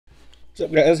What's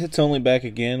up, guys? It's Only back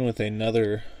again with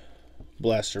another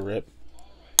blaster rip.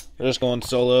 We're just going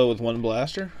solo with one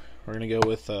blaster. We're going to go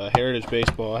with Heritage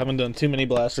Baseball. I haven't done too many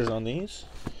blasters on these,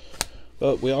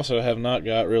 but we also have not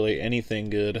got really anything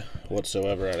good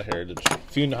whatsoever out of Heritage.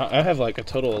 I have like a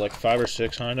total of like 5 or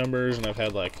 6 high numbers, and I've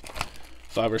had like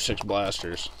 5 or 6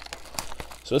 blasters.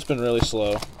 So it's been really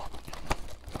slow.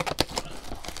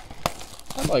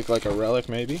 I'd like a relic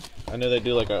maybe. I know they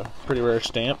do like a pretty rare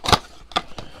stamp.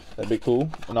 That'd be cool.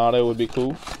 An auto would be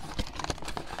cool.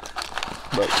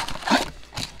 But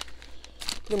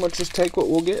pretty much just take what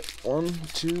we'll get. 1,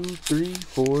 2, 3,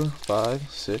 4, 5,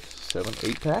 6, 7,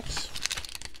 8 packs.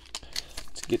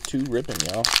 Let's get to ripping,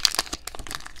 y'all.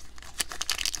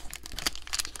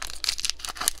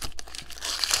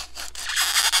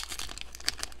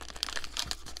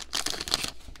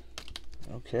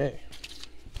 Okay.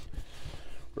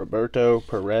 Roberto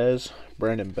Perez,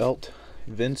 Brandon Belt,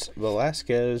 Vince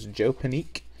Velasquez, Joe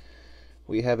Panique.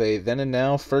 We have a Then and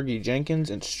Now, Fergie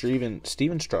Jenkins and Steven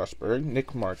Strasburg,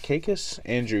 Nick Markakis,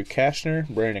 Andrew Kashner,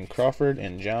 Brandon Crawford,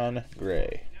 and John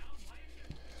Gray.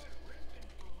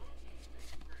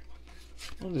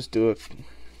 We'll just do a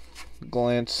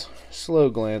slow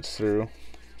glance through.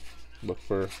 Look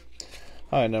for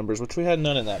high numbers, which we had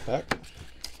none in that pack.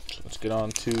 So let's get on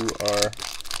to our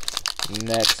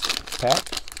next pack.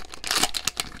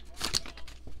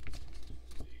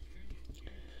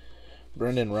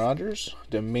 Brendan Rodgers,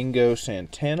 Domingo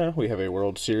Santana. We have a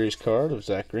World Series card of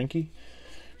Zach Greinke.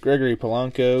 Gregory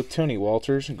Polanco, Tony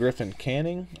Walters, Griffin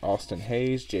Canning, Austin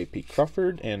Hayes, J.P.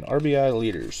 Crawford, and RBI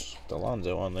leaders.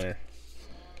 Alonso on there.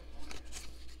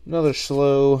 Another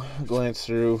slow glance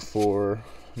through for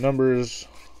numbers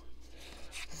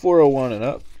 401 and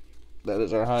up. That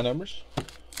is our high numbers.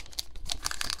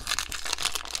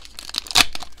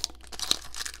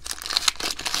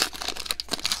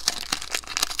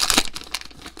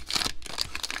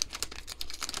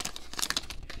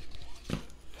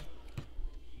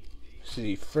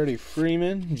 See Freddie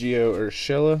Freeman, Gio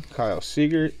Urshela, Kyle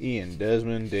Seager, Ian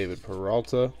Desmond, David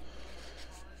Peralta,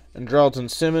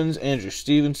 Andrelton Simmons, Andrew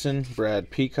Stevenson, Brad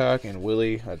Peacock, and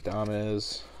Willie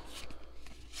Adames.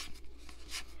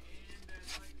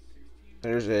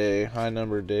 There's a high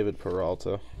number David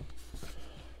Peralta.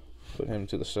 Put him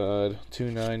to the side.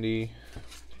 290.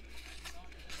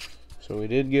 So we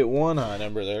did get one high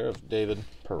number there of David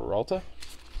Peralta.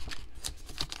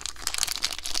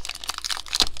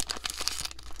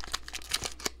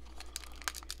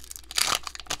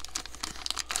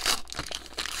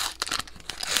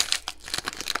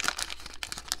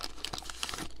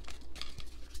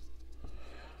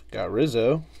 Got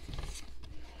Rizzo,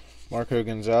 Marco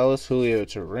Gonzalez, Julio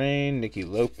Terrain, Nicky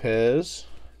Lopez,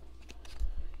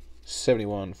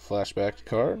 71 flashback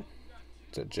card.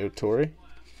 It's a Joe Torre.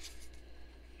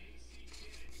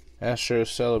 Astros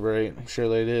celebrate. I'm sure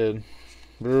they did.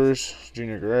 Brewers,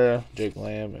 Junior Guerrera, Jake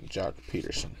Lamb, and Jock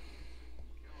Peterson.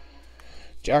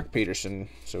 Jock Peterson.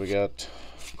 So we got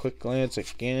a quick glance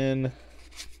again.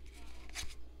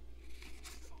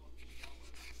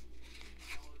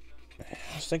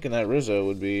 I was thinking that Rizzo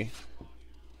would be,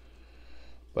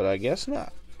 but I guess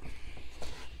not.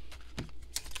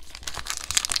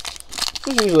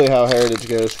 This is usually how Heritage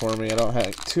goes for me. I don't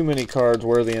have too many cards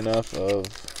worthy enough of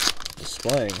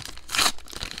displaying.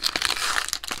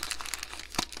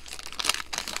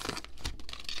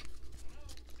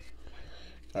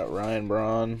 Got Ryan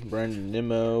Braun, Brandon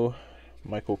Nimmo,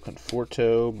 Michael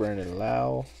Conforto, Brandon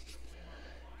Lau,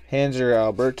 Hanser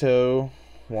Alberto,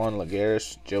 Juan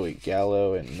Lagares, Joey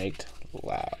Gallo, and Nate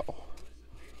Lau.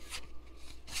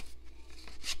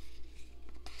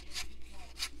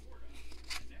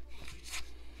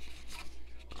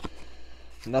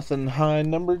 Nothing high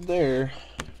numbered there.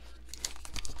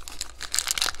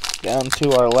 Down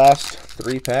to our last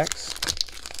 3 packs.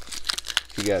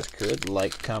 If you guys could,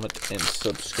 like, comment, and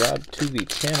subscribe to the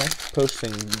channel.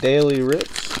 Posting daily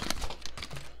rips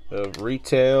of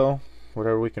retail,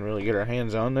 whatever we can really get our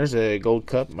hands on. There's a Gold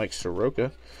Cup, Mike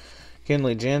Soroka.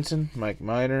 Kenley Jansen, Mike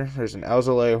Minor. There's an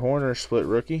Alzolay Horner split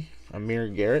rookie, Amir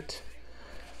Garrett.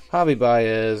 Javi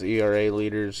Baez, ERA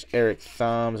leaders, Eric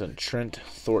Thoms, and Trent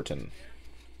Thornton.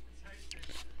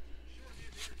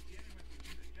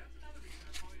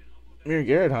 Amir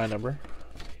Garrett high number.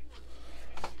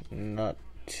 Not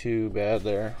too bad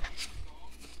there.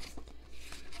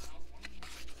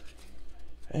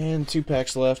 And 2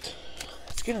 packs left.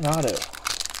 Let's get an auto.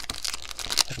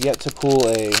 I've yet to pull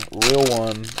a real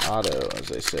one auto, as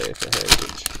they say, for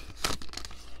Heritage.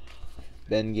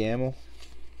 Ben Gamel,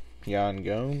 Yan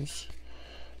Gomes,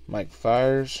 Mike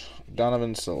Fires,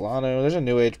 Donovan Solano. There's a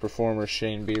New Age Performer,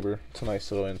 Shane Bieber. It's a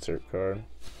nice little insert card.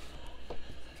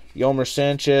 Yolmer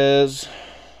Sanchez,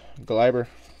 Gleiber,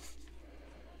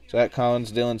 Zach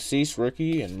Collins, Dylan Cease,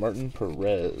 rookie, and Martin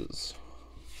Perez.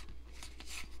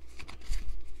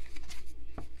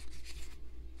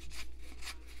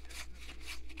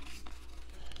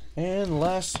 And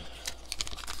last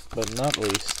but not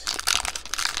least,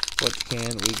 what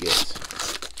can we get?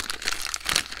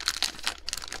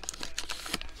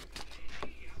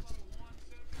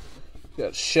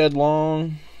 Got Shed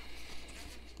Long.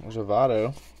 There's a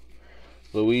Votto.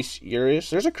 Luis Urias.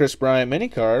 There's a Chris Bryant mini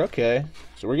card. Okay.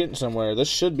 So we're getting somewhere. This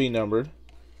should be numbered.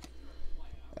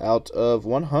 Out of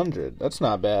 100. That's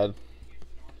not bad.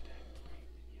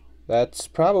 That's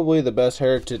probably the best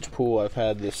heritage pool I've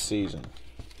had this season.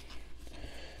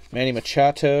 Manny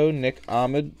Machado, Nick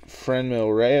Ahmed,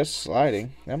 Franmil Reyes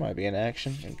sliding. That might be an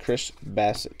action. And Chris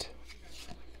Bassett.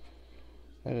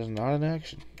 That is not an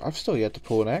action. I've still yet to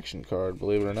pull an action card,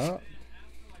 believe it or not.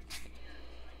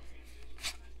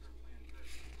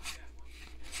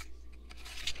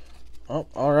 Oh,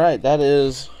 alright, that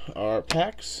is our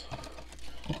packs.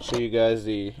 Show you guys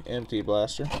the empty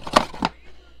blaster.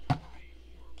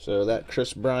 So that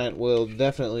Chris Bryant will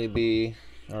definitely be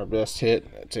our best hit.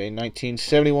 It's a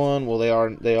 1971. Well, they all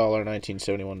are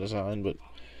 1971 design, but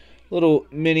little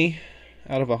mini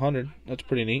out of 100. That's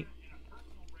pretty neat.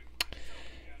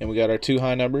 And we got our 2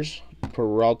 high numbers,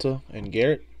 Peralta and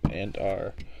Garrett, and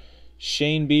our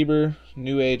Shane Bieber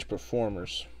New Age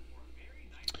Performers.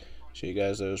 Show you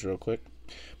guys those real quick.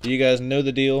 But you guys know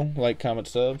the deal. Like, comment,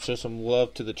 sub. Show some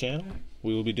love to the channel.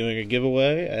 We will be doing a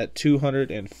giveaway at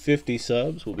 250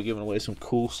 subs. We'll be giving away some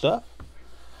cool stuff.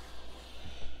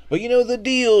 But you know the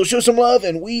deal. Show some love,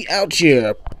 and we out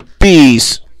here.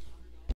 Peace.